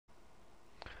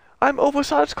I'm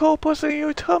oversized cold pussy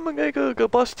you Terminator, the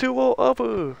best duo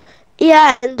ever.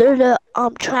 Yeah, and they're the I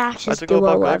trashiest think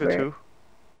about duo Geiger ever. too.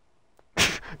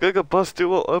 They're the best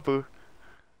duo ever.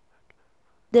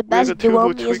 The We're the best two duo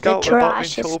who means tweak the out about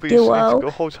trashiest anchovies duo.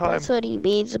 the whole time. That's what he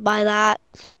means by that.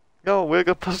 No, we're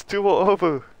the best duo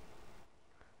ever.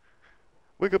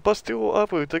 We're the best duo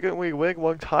ever. Didn't we win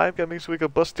one time? That means we're the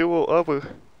best duo ever.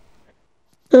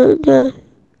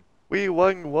 We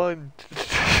won one.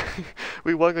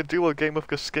 We won a duo game with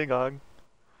the skin on.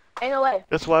 Ain't no way.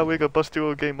 That's why we're the best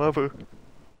duo game ever.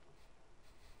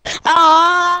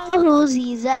 Oh, who's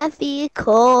he's a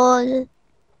vehicle?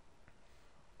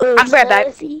 I'll be right back.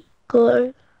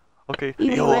 Okay,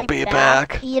 You you'll right be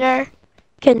back. Peter.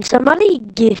 Can somebody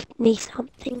gift me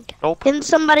something? Nope. Can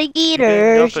somebody get You're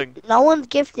getting her? nothing. No one's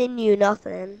gifting you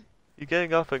nothing. You're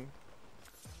getting nothing.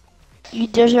 You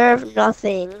deserve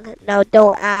nothing. Now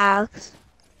don't ask.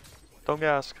 Don't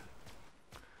ask.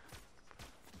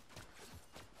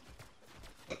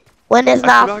 When it's I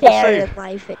not forgot to fair say, in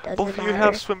life, it doesn't both of you matter.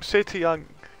 have swim safety on.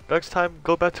 Next time,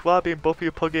 go back to lobby and both of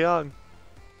you plug it on.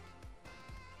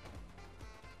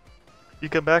 You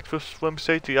come back for swim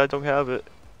safety, I don't have it.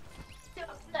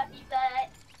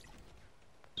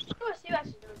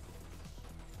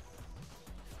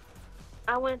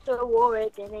 I went to war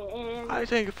again. I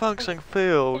think function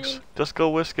fails. Just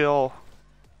go risk it all.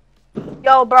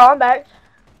 Yo, bro, I'm back.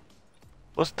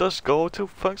 Let's just go to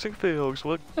function fields.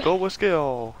 We'll go risk it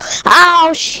all. Oh,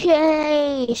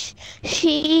 sheesh.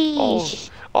 Sheesh.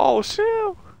 Oh, shit.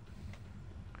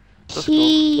 Let's go.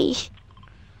 Sheesh.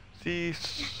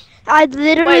 Sheesh. I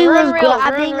literally Wait, was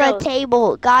grabbing a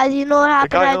table. Guys, you know what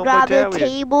happened? guy I on grabbed a medallion.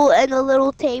 table and the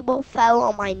little table fell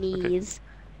on my knees.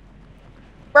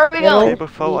 Where we Little going? Paper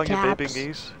fell on your baby kneecaps.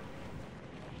 knees.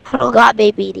 I don't got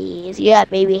baby knees. You got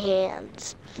baby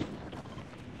hands.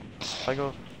 I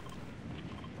go.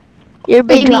 Your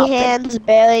baby drop it. hands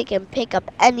barely can pick up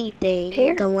anything,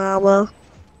 Here. the llama.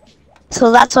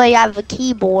 So that's why you have a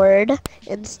keyboard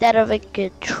instead of a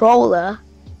controller.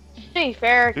 To be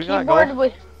fair, Do not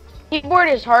go. keyboard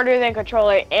is harder than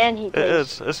controller, and he It plays.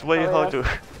 is. It's way Oh, harder.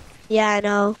 Yeah, I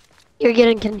know. You're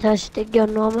getting contested,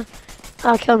 gun mama.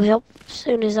 I'll come help as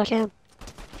soon as I can.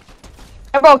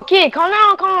 Hey, bro, kid,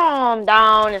 calm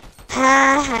down.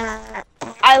 Ha ha.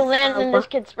 I landed and this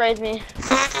kid sprays me.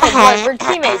 Oh, boy, we're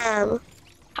teammates.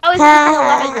 How is he still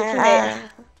laughing at your teammate?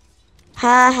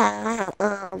 Ha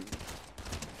ha.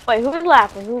 Wait, who's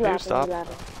laughing? Who's laughing? stop?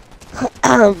 Who's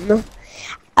laughing?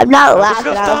 I'm not Let's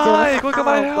laughing. just die! Look at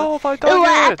my health! I Ooh,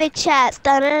 done it! epic chest.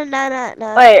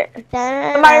 Da-na-na-na-na. Wait, somebody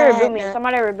Da-na-na-na. reboot me.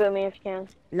 Somebody reboot me if you can.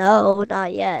 No,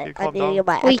 not yet. You I calm need to down. get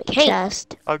my We epic can't.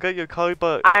 chest. I'll get your car,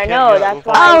 but I can't know, get that's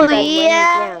without- why. Oh, when you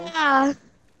yeah.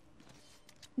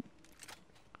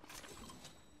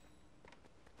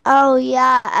 Oh,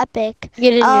 yeah, epic.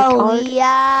 Get in your Oh, car.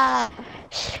 yeah.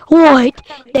 What?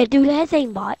 That dude has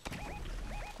aimbot.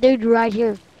 Dude right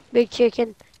here. Big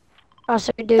chicken. I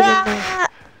saw a dude in there. Ah.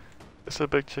 It's a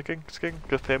big chicken skin,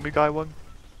 the Family Guy one.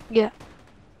 I'm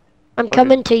Okay.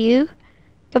 coming to you.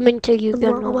 Coming to you,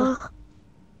 gun mama. Mama.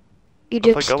 You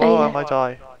If I just go stay out, I there. might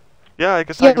die. Yeah, I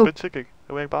guess I'm Yo. a big chicken.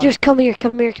 It went by. Just come here,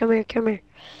 come here, come here, come here.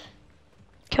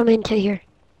 Come into here.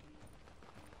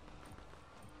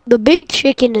 The big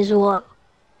chicken is what?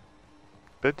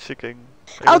 Big chicken.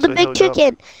 Oh, the Seriously, big hold up.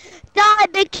 chicken. Die,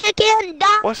 big chicken,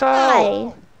 die. What's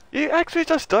up? You actually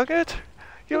just done it?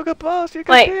 You're the boss, you're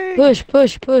the Wait. king! Push,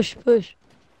 push, push, push.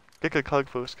 Get a card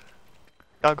first.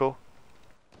 I'll go.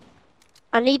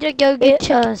 I need to go get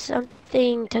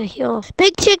something to heal.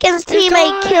 Big chicken's You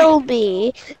teammate died. killed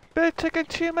me. Big chicken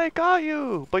teammate got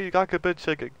you! But you got the big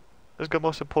chicken. That's the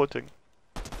most important.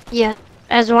 Yeah,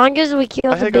 as long as we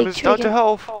kill I the think it big was down to chicken.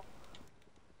 health.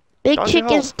 Big Down to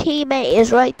chicken's teammate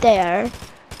is right there.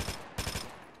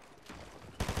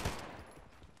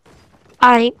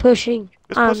 I ain't pushing.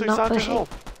 This I'm pussy's not down to pushing.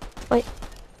 health. Wait.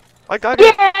 I got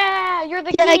it! Yeah, you're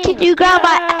the Yeah, king. can you grab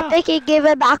my Yeah. epic and give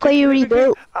it back when you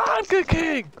reboot? I'm the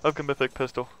king! Of the mythic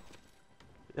pistol.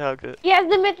 Yeah, I'll get it. He has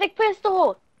the mythic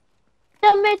pistol. The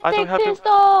don't mythic have the-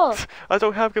 pistol. I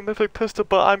don't have the mythic pistol,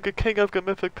 but I'm the king of the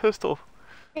mythic pistol.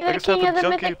 You're I the just have king a of the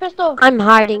junkie. mythic pistol. I'm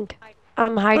hiding.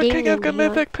 I'm The hiding king of and the healing.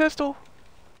 mythic pistol.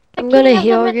 I'm The gonna king of the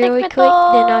heal mythic really quick,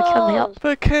 then I'll come help.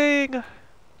 The king!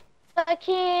 The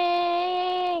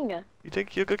king. You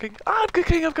think you're the king? I'm the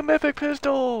king of the mythic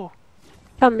pistol!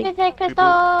 Coming. Mythic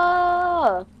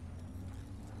pistol.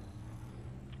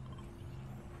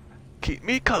 Keep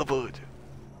me covered.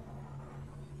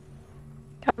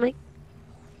 Coming.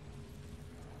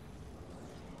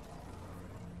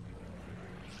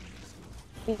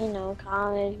 We know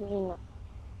college. We know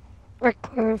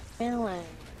Record. feeling.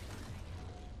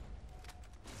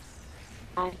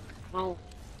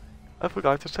 I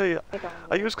forgot to say,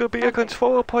 I used to be a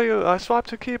controller player. I swapped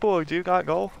to keyboard. Do you not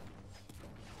know?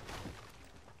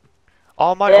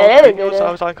 All my old videos,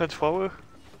 I was on controller.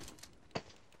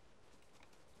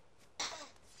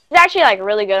 He's actually like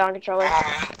really good on controller.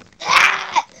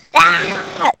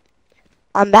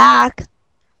 I'm back.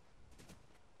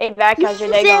 Hey, back, how's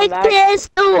your day going back?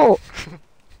 Pistol.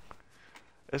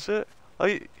 Is it? Oh,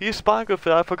 you spawned with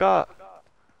it, I forgot.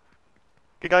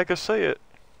 You guys can say it.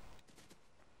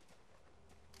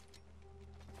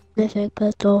 Mythic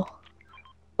pistol.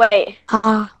 Wait. You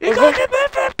got a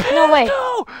mythic pistol! No way.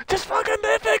 Just fucking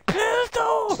mythic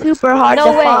pistol! Super hard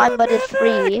No to way. find, but it's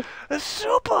free. It's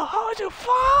super hard to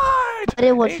find! But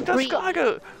it was Hey, free. got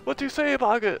it. What do you say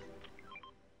about it?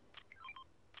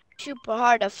 Super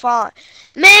hard to find.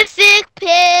 Mythic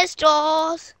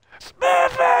pistols.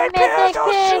 Mythic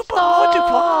pistol! Super hard to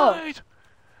find!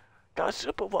 Got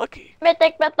super lucky.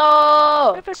 Mythic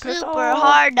pistol! Mythic pistol! Super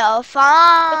hard to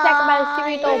find.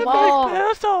 Mythic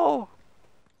pistol!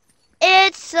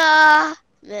 It's a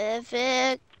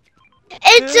mythic.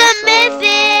 It's a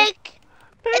mythic.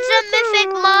 It's a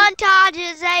mythic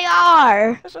montages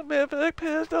AR. It's a mythic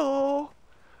pistol!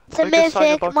 It's a Make a song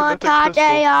mythic about the mythic montage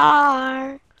pistol.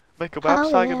 AR. Make a rap Oh,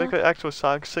 song yeah. and make an actual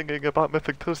song singing about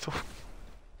mythic pistol.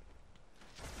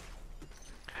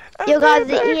 You guys,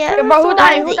 the EM, Bro, who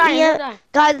died? Who guys, the died? Who EM, died?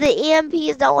 guys, the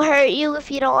EMPs don't hurt you if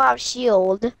you don't have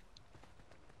shield.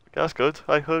 That's good.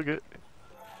 I heard it.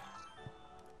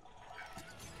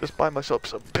 Just buy myself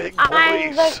some big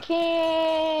I'm the boys.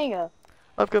 king!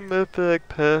 I've got mythic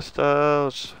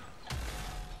pistols.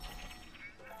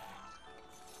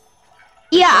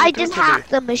 Yeah, What I you do just to me? hacked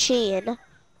the machine.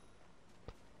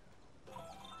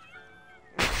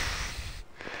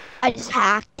 I just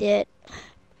hacked it.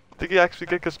 Did you actually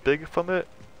get this big from it?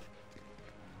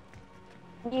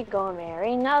 You gonna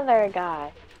marry another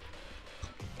guy.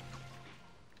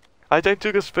 I didn't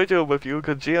do this video with you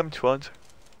because GM trumped.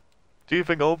 Do you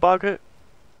even know about it?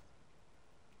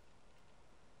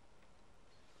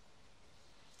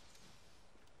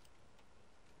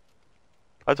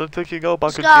 I don't think you know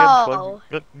about the GM So-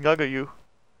 trumped. None of you.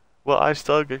 Well, I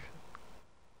started.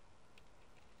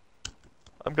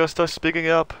 I'm gonna start speaking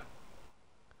up.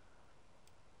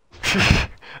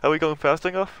 Are we going fast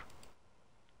enough?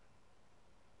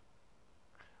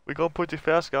 We going pretty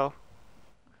fast now.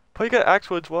 Play the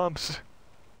actual drums.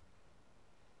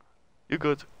 You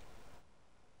good.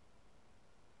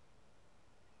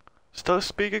 Start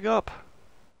speaking up.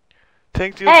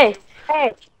 Thank you. Hey!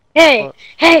 Hey! Hey! What?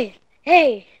 Hey!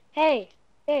 Hey! Hey!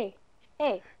 Hey!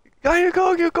 Hey! There you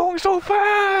go, you're going so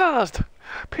fast!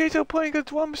 Peter playing the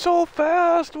drum so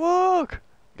fast, look!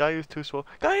 Now you're too slow.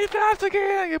 Now you're fast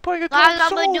again! You're playing the drum I'm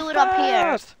so gonna do it up here.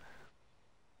 fast!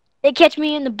 They catch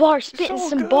me in the bar, spitting So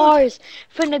some good. bars.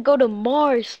 Finna go to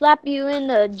Mars, slap you in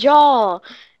the jaw.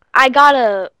 I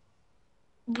gotta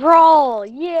brawl,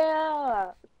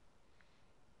 yeah.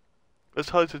 It's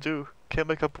hard to do. Can't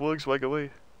make up words right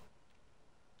away.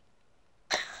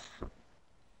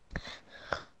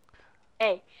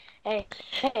 Hey, hey,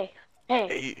 hey, hey,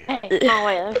 Hey. hey. Oh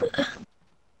wait.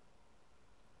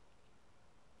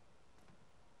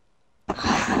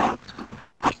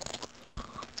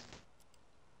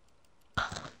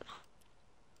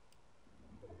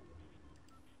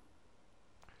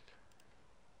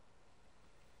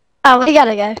 Oh, we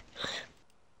gotta go.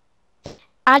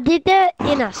 I did that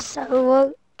in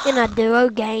a duo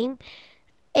game,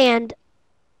 and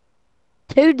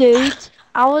two dudes.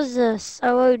 I was a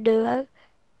solo duo,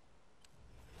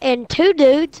 and two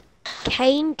dudes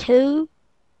came to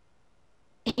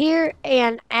here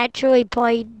and actually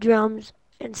played drums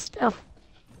and stuff.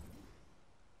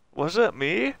 Was it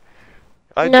me?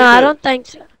 No, did I it. don't think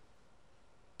so.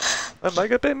 It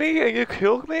might have been me and you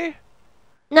killed me?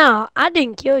 No, I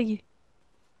didn't kill you.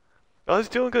 I was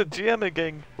doing a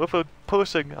GMing with a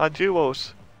person on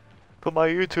duos for my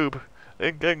YouTube.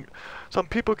 And then some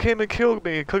people came and killed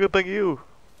me. It could have been you.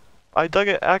 I done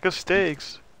it at the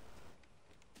stakes.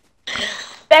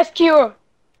 Best Q,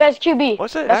 best QB,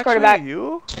 Was it best actually quarterback,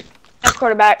 you? best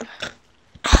quarterback.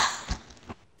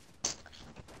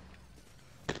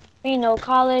 Me no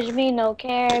college, me no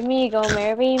care, me go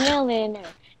marry millionaire.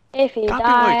 If he Copyright.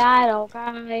 die, I don't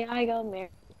cry, I go marry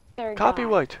third guy.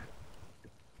 Copyright.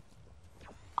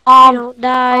 We don't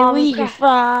die, we okay.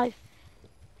 survive.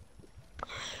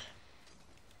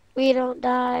 We don't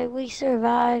die, we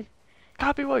survive.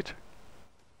 Copyright.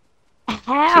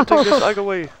 How? So take this out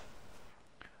away.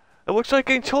 It looks like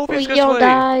anchovies We this don't way.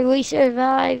 die, we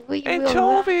survive. We will rise.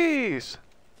 Anchovies.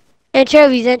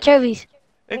 Anchovies, anchovies.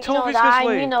 Me no Anchovies die, this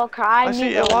way. me no cry, I me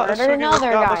see go a lot of murder singing.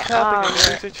 another Not guy. much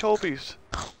happening. It's anchovies.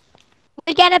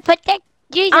 We gotta protect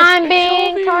Jesus. I'm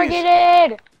being Anchovies.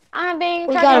 targeted. I'm being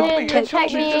We gotta targeted. Help me, protect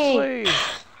Protect anchovies this me. way.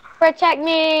 Protect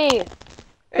me.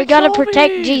 We gotta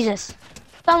protect Anchovies. Jesus.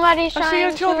 Somebody's I see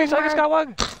trying to anchovies. I just got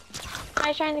one.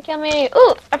 Somebody's trying to kill me.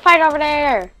 Ooh, a fight over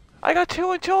there. I got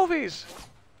 2 anchovies.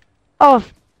 Oh.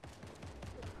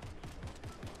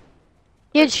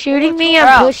 You're shooting me. I'm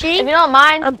Bro, pushing. if you don't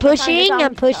mind, I'm pushing.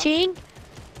 I'm pushing.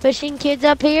 Pushing kids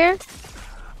up here.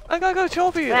 I got an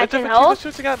anchovy. Can I A different team help? is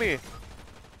shooting at me.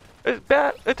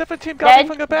 A different team got me Dead?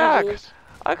 from the back. GG's.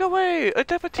 I go away. A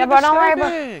different Yeah, team bro, is don't worry, bro.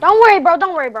 sniping. Don't worry, bro.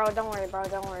 Don't worry, bro. Don't worry, bro.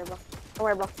 Don't worry, bro. Don't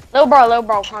worry, bro. Little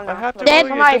bro, calm I down. have to Dead, worry.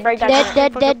 Somebody A break different that team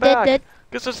camera. from the back. dead.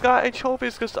 Cause it's got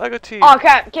anchovies. Cause the other team. Oh,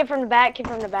 crap. Kid from the back.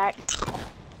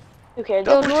 Who cares?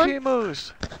 Double Killed one.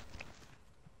 teamers.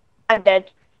 I'm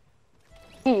dead.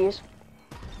 Jeez.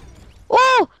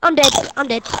 Whoa! I'm dead. I'm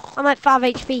dead. I'm at 5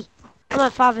 HP. I'm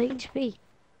at 5 HP.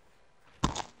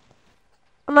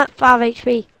 I'm at 5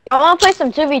 HP. I want to play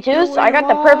some 2v2s. I got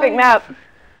the perfect map.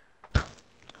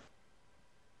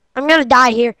 I'm gonna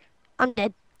die here. I'm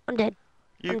dead. I'm dead.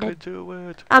 You I'm could dead. do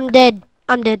it. I'm dead.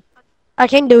 I'm dead. I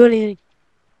can't do anything.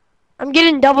 I'm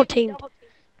getting double teamed.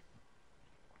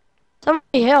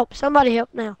 Somebody help. Somebody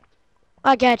help now.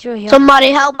 I got you help.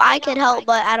 Somebody help. I can help,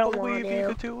 but I don't want Believe you to.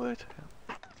 could do it.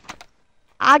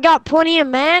 I got plenty of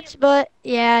mats, but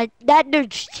yeah, that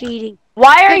dude's cheating.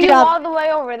 Why are Good you job. all the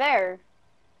way over there?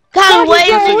 Cause There's wait,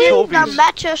 anchovies. the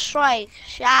Metro Strike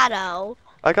Shadow.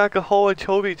 I got a whole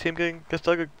anchovy team getting. Cause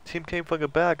the other team came from the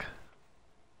back.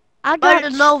 I But got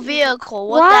there's no vehicle.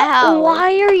 What the hell?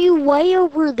 Why are you way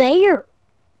over there?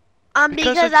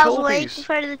 Because Because of I was waiting Toby's.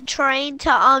 for the train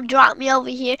to drop me over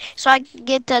here so I can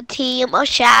get the team of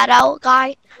Shadow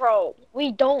guy. Bro,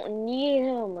 we don't need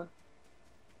him.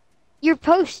 You're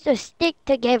supposed to stick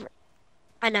together.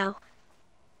 I know.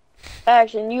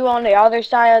 Action, you on the other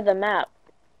side of the map.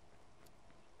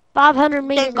 500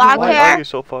 meters God Why away. care? are you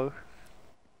so far?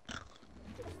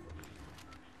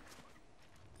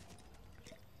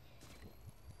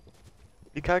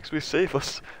 You can actually save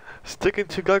us. Sticking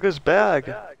to Gaga's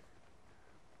bag.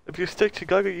 If you stick to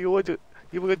Gaga, you would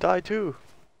have died too.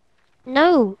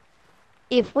 No.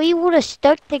 If we would have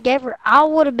stuck together, I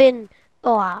would have been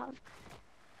alive.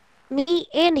 Me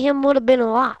and him would have been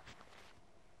alive.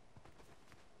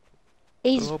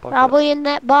 He's know about probably in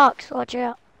that box. Watch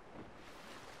out.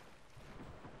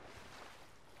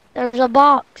 There's a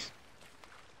box.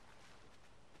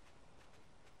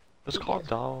 Just calm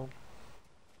down.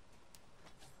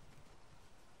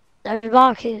 There's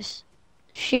boxes.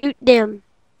 Shoot them.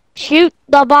 Shoot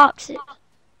the boxes.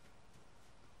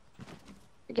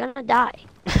 You're gonna die.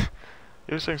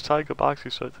 You're saying Tiger Box,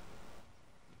 you said.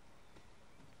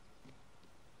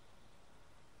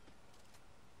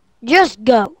 Just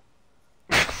go.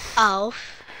 Oh,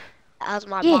 that was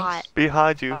my Yes. bot.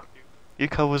 Behind you. Your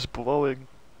car was blowing.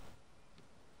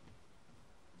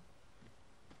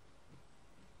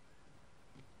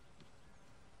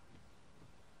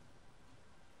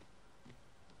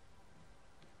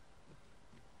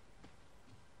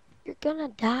 You're gonna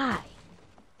die.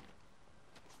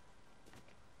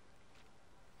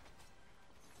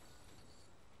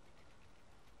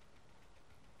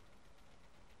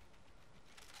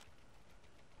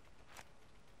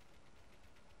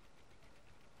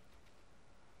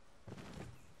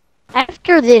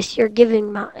 After this, you're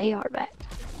giving my AR back.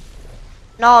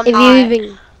 No, I'm If not. you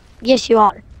even... Yes, you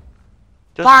are.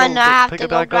 Just Fine, go, I have pick to it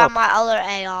go back grab up. my other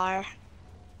AR.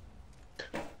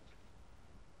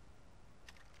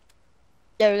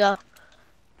 There we go.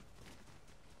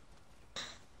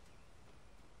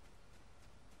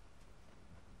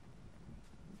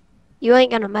 You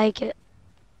ain't gonna make it.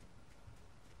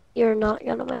 You're not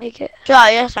gonna make it. Sure,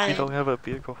 yes I You am. don't have a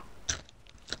vehicle.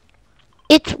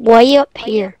 It's way up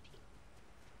here.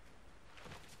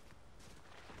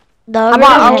 The How other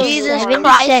about Oh, Oh, has Jesus 70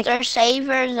 Christ, seconds. our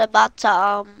Savior is about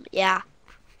to, yeah.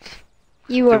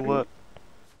 You Do were what?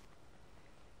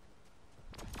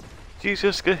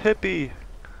 Jesus, get hippie.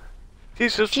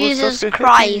 Jesus, Jesus get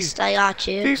Christ, hippie. I got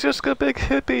you. Jesus, get big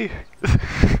hippie.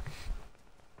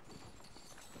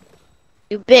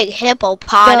 You big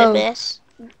hippopotamus.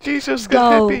 Jesus, get Go.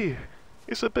 hippie.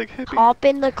 He's a big hippie. hop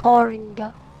in the car and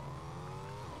go.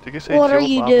 Did you say What are Joe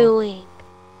you Mama? doing?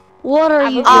 What are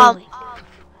you Um, doing?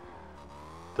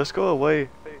 Let's go away.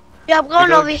 Yeah, I'm I going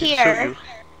gotta over shoot here. you.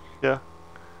 Yeah.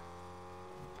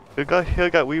 We got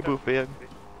reboot, man.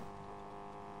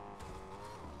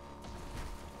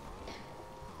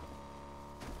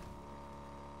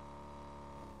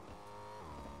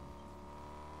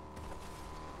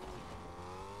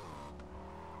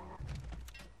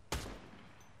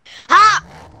 Ha!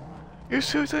 You're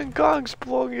shooting guns,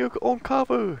 blowing your own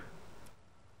cover.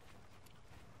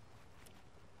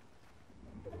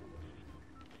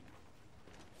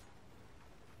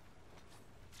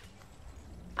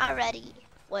 I'm ready.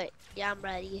 Wait, yeah, I'm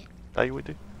ready. Are you with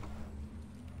it?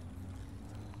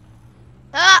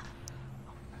 Ah!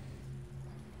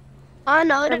 I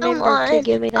know the Remember to one.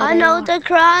 give me that I know AR. the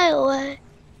cry away.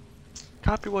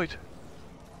 Copyright.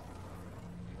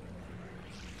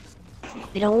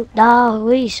 We don't die,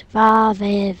 we survive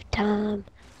every time.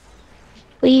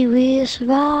 We will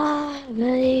survive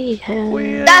every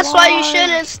time. That's why you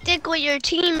shouldn't stick with your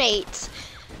teammates.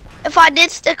 If I did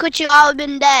stick with you, I would have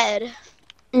been dead.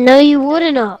 No, you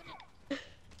wouldn't have.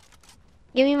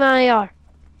 Give me my AR.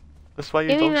 That's why you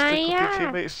Give me don't my stick with your AR.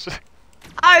 teammates.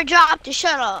 I already dropped it,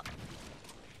 shut up.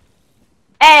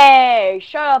 Hey,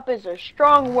 shut up is a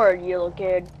strong word, you little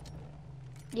kid.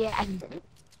 Yeah.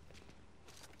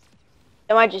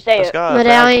 I might just say That's it. got a bad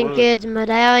Medallion word. kids,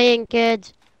 medallion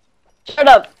kids. Shut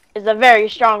up is a very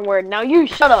strong word. Now you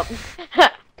shut up.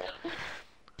 Shut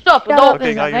up, Shut adult. up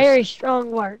Okay, is now a you very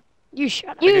strong word. You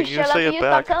shut up. You Okay, you shut up say and it you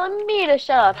stop back. telling me to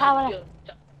shut up. How about I?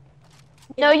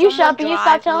 No, Can you shut someone up and you stop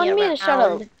drive me telling me to shut up.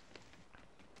 around?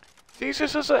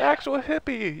 Jesus is an actual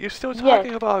hippie. You're still Yes.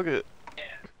 talking about it.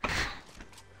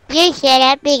 You shut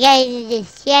up because the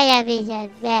shut up is a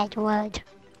bad word.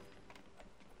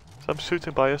 Some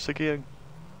shooting by us again.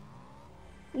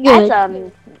 That's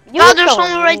Good. you Oh, there's so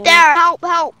someone right mean. there. Help,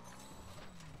 help.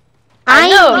 I I'm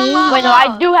know. Wait, no,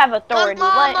 I do have authority.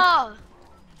 Gun What? mama.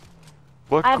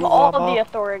 What, I have all the Gurama?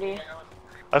 authority.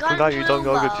 I Gun forgot you don't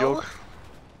know the Jumbo. joke.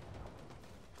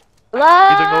 You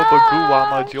don't know the Gurama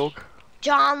Blood. joke.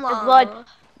 John There's Llama.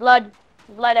 blood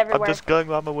I'm everywhere. just gun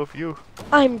Rama with you.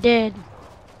 I'm dead.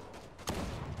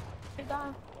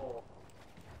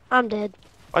 I'm dead.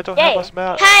 I don't Yay. have a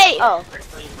smash. Hey! Oh.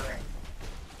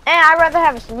 And I'd rather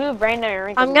have a smooth brain than a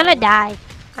wrinkled I'm gonna brain. die.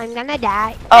 I'm gonna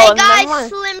die. Oh, Hey never guys, mind.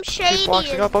 Slim He's Shady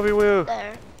boxing is up everywhere.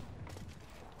 there.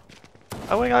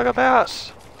 I went out of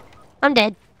pass. I'm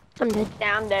dead. I'm dead.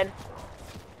 Yeah, I'm dead.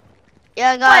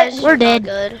 Yeah, guys, We're you're not dead.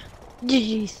 good.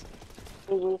 GG's.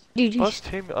 GG's. GG's. Best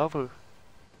team ever.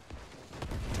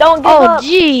 Don't give Oh, up.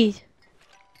 jeez.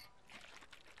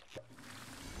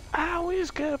 I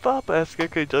always give up, as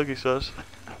KK Dougie says.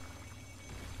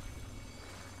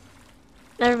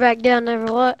 Never back down,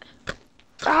 never what?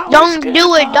 I always Don't give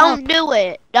do it, up. don't do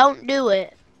it. Don't do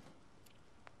it.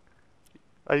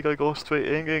 Are you gonna go straight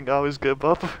in and always give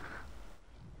up?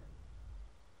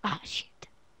 Ah, shit.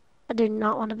 I do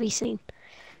not want to be seen.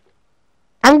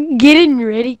 I'm getting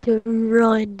ready to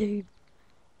run, dude.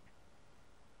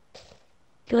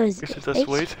 Cause You should if just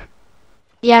they- wait.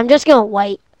 Yeah, I'm just gonna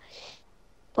wait.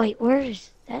 Wait, where is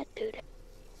that dude? at?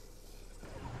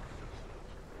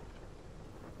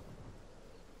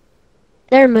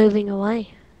 They're moving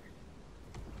away.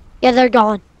 Yeah, they're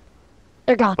gone.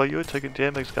 They're gone. But you're taking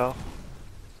damage, Gal.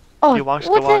 Oh, You watched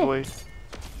the what's wrong that? way.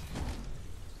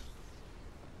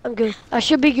 I'm good. I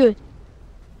should be good.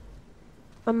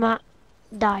 I might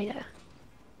die though.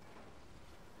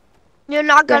 You're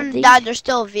not Grab gonna these. die, there's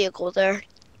still a vehicle there.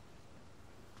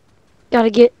 Gotta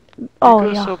get. You Oh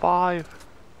could yeah. survive.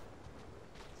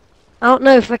 I don't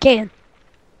know if I can.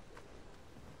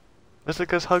 Is it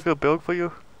because Hugger built for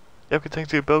you? Everything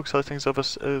you built, so things of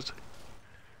us is.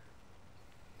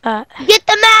 Get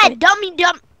the man, dummy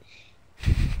dumb.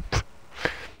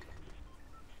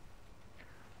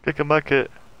 Kick a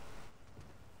bucket.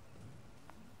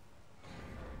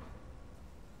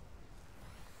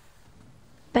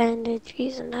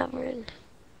 Bandages and everything.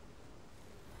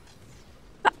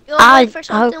 You wanna wait for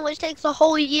something which takes a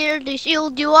whole year to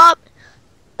shield you up?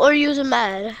 Or use a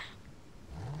med?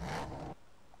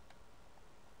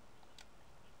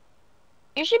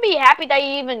 You should be happy that you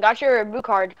even got your boot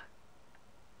card.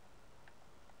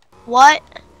 What?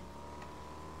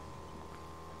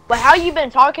 But how you been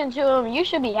talking to him, you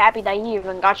should be happy that you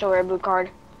even got your boot card.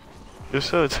 You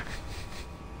should.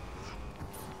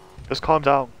 Just calm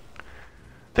down.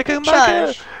 Take a Shush.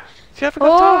 bucket! You have a good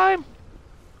Oh. time!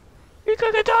 You're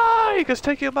gonna die! Just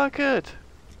take your bucket!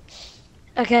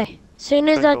 Okay. Soon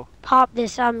as I Bingo. pop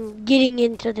this, I'm getting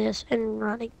into this and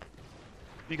running.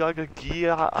 You gotta get gear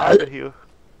out of here.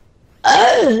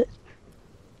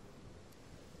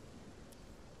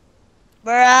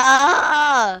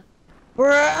 Bruh.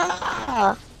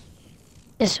 Bruh.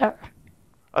 Yes, sir.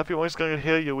 Everyone's gonna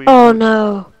hear you. Oh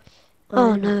no.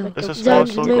 Oh no. This is small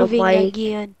Zone's circle. moving Mic.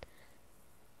 again.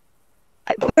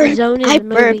 I Zone is I moving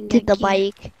burped in the again.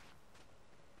 mic.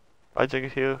 I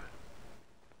didn't hear.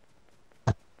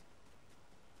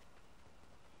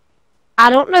 I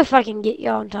don't know if I can get you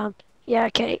on time. Yeah,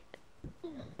 okay.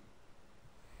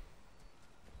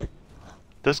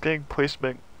 Just getting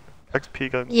placement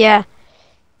XP gun. Yeah.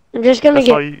 I'm just gonna That's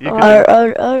all get. you can do.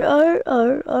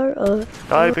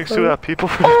 Not even shoot at people.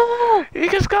 Oh! You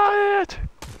just got it!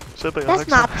 Sibling, That's next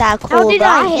not time. that How cool. did Though.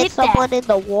 I I hit hit that? someone in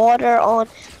the water on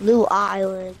Blue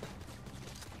Island.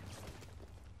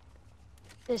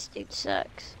 This dude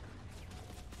sucks.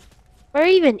 Where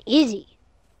even is he?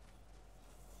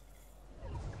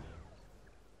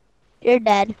 You're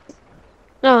dead.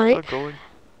 No, Not going.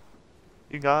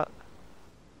 You got.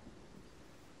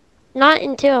 not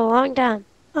until a long time.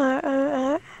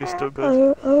 You're still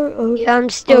good. Yeah, I'm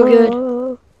still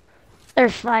good. They're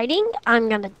fighting. I'm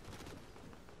gonna.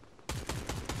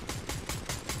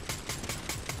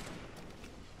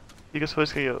 You can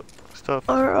switch your stuff.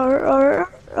 My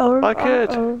My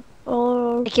kid.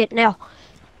 Make it now.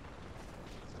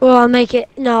 Will I make it?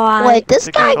 No, I. Wait, this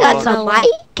Take guy your got coat some off.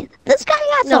 mic? This guy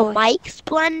got No some way. mic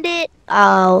splendid?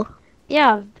 Oh.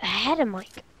 Yeah, I had a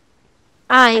mic.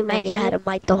 I ain't I making had it. a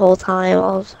mic the whole time.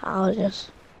 I was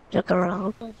just joking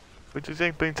around. What do you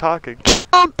think been talking?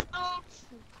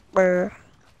 Brr.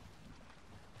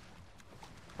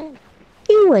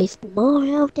 You waste more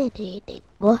health than anything,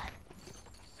 boy.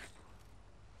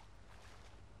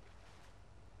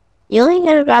 You ain't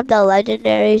gonna grab the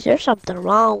legendaries. There's something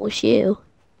wrong with you.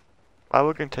 I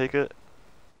would can take it.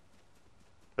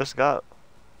 Let's got.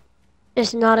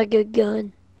 It's not a good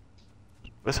gun.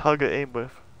 Let's hug it aim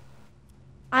with.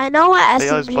 I know an They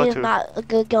always SMG want is to. not a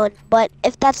good gun, but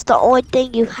if that's the only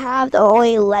thing you have, the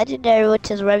only legendary which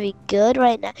is very good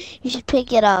right now, you should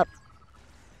pick it up.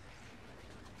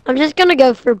 I'm just gonna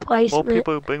go for More placement.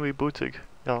 people bring rebooting.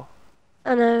 No.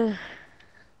 I know.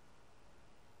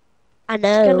 I I'm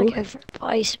gonna know. go for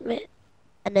placement.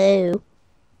 I know.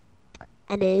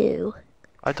 I know.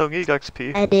 I don't need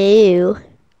XP. I know.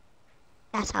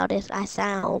 That's how this I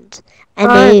sound. I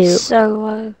I'm know. so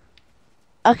low.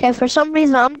 Okay, for some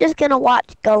reason I'm just gonna watch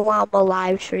Galama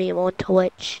live stream on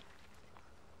Twitch.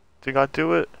 Do you not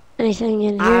do it? Anything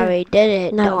in I here? already did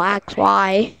it. No. Don't ask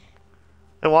why.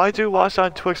 And why do you watch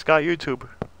on Twitch, got YouTube?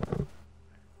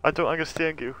 I don't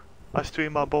understand you. I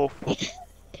stream on both.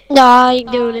 No, I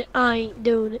ain't doing it. I ain't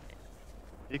doing it.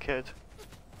 You can't.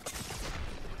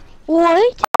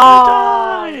 What? You're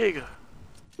dying!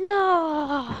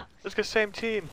 No. It's the same team.